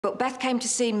But Beth came to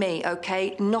see me,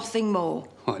 OK? Nothing more.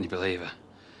 Why don't you believe her?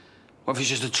 What if it's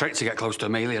just a trick to get close to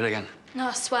Amelia again? No,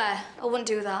 I swear, I wouldn't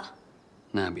do that.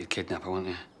 Nah, but you'd kidnap her, wouldn't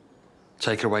you?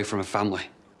 Take her away from her family,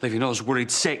 leaving us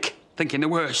worried sick, thinking the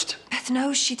worst. Beth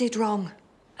knows she did wrong.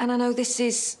 And I know this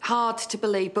is hard to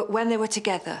believe, but when they were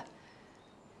together,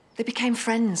 they became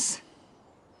friends.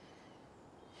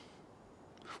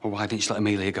 Well, why didn't you let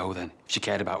Amelia go then, if she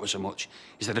cared about her so much,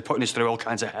 instead of putting us through all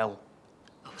kinds of hell?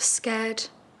 I was scared.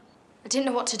 I didn't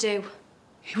know what to do.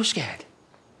 You were scared?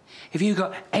 Have you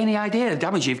got any idea of the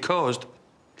damage you've caused?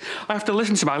 I have to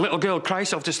listen to my little girl cry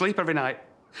herself to sleep every night,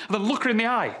 and then look her in the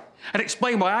eye and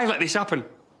explain why I let this happen.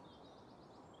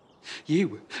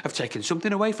 You have taken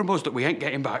something away from us that we ain't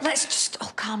getting back. Let's just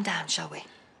all calm down, shall we?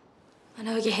 I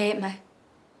know you hate me,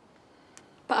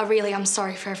 but I really am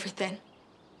sorry for everything.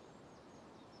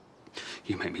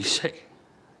 You make me sick.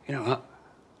 You know that?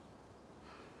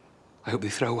 I hope they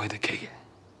throw away the key.